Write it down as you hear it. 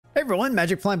Hey everyone,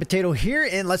 Magic Flying Potato here,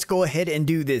 and let's go ahead and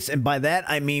do this. And by that,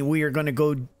 I mean we are going to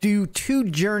go do 2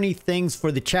 journey things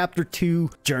for the Chapter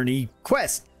 2 journey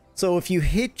quest. So if you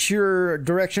hit your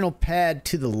directional pad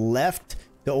to the left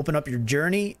to open up your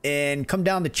journey and come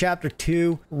down to Chapter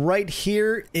 2, right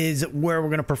here is where we're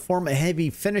going to perform a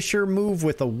heavy finisher move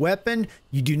with a weapon.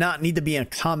 You do not need to be in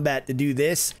combat to do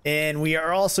this. And we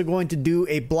are also going to do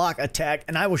a block attack,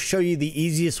 and I will show you the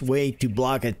easiest way to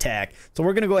block attack. So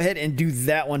we're going to go ahead and do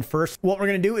that one first. What we're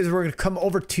going to do is we're going to come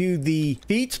over to the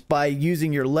feet by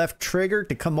using your left trigger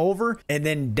to come over and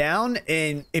then down.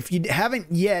 And if you haven't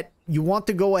yet, you want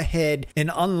to go ahead and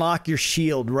unlock your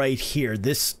shield right here,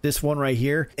 this one right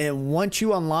here. And once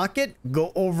you unlock it,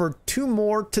 go over 2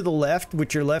 more to the left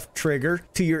with your left trigger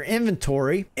to your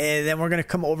inventory, and then we're going to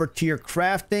come over to your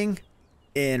crafting,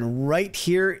 and right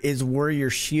here is where your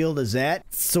shield is at.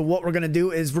 So what we're going to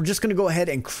do is we're just going to go ahead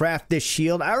and craft this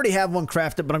shield. I already have one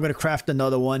crafted, but I'm going to craft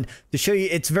another one to show you.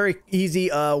 It's very easy.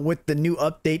 With the new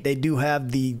update, they do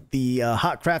have the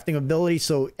hot crafting ability.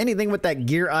 So anything with that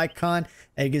gear icon,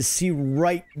 and you can see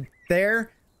right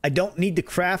there, I don't need to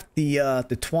craft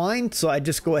the twine, so I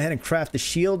just go ahead and craft the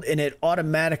shield, and it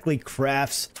automatically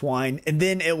crafts twine, and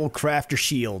then it will craft your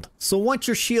shield. So once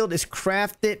your shield is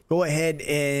crafted, go ahead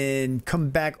and come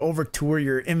back over to where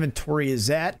your inventory is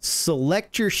at.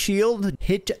 Select your shield,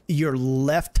 hit your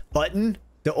left button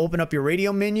to open up your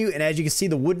radio menu, and as you can see,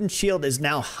 the wooden shield is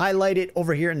now highlighted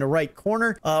over here in the right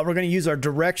corner. We're going to use our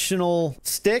directional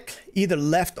stick, either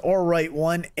left or right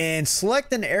one, and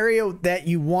select an area that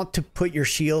you want to put your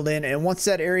shield in. And once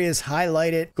that area is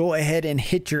highlighted, go ahead and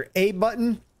hit your A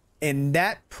button, and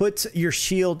that puts your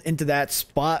shield into that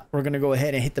spot. We're going to go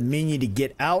ahead and hit the menu to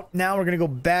get out. Now we're going to go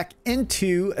back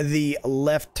into the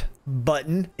left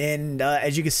button, and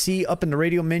as you can see up in the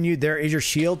radio menu, there is your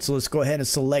shield. So let's go ahead and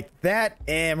select that,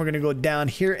 and we're going to go down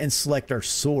here and select our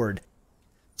sword.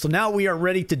 So now we are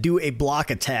ready to do a block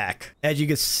attack. As you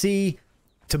can see,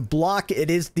 to block,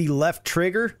 it is the left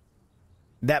trigger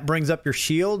that brings up your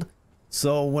shield.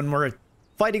 So when we're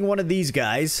fighting one of these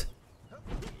guys,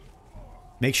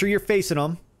 make sure you're facing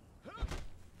them,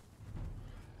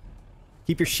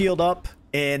 keep your shield up,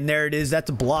 and there it is.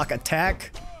 That's a block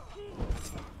attack.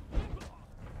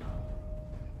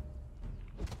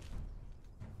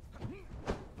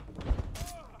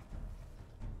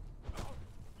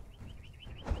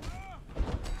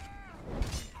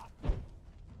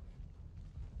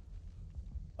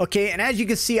 Okay, and as you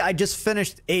can see, I just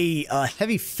finished a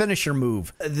heavy finisher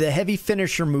move. The heavy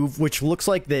finisher move, which looks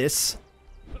like this.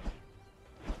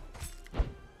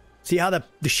 See how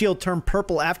the shield turned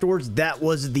purple afterwards? That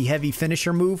was the heavy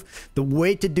finisher move. The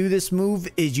way to do this move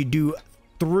is you do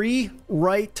 3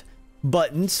 right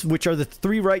buttons, which are the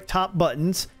 3 right top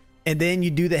buttons, and then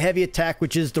you do the heavy attack,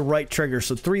 which is the right trigger.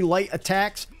 So 3 light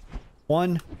attacks,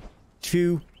 1,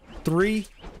 2, 3,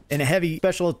 and a heavy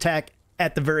special attack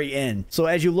at the very end. So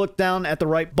as you look down at the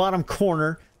right bottom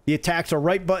corner, the attacks are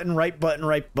right button, right button,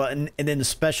 right button, and then the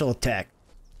special attack.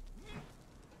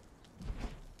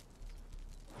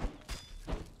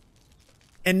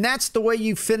 And that's the way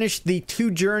you finish the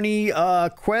 2 journey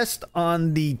quest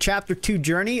on the Chapter 2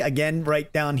 journey. Again,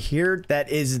 right down here, that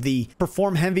is the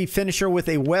perform heavy finisher with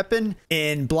a weapon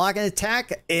and block an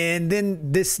attack. And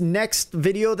then this next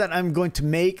video that I'm going to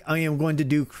make, I am going to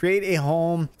do create a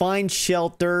home, find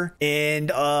shelter,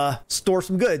 and store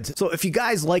some goods. So if you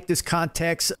guys like this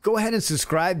context, go ahead and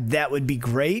subscribe. That would be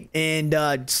great.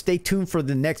 And stay tuned for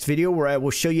the next video where I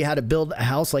will show you how to build a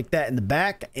house like that in the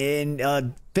back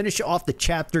and finish off the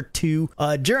Chapter 2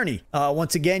 journey.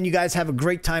 Once again, you guys have a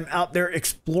great time out there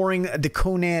exploring the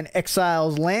Conan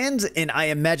Exiles lands, and I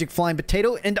am Magic Flying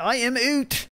Potato, and I am out.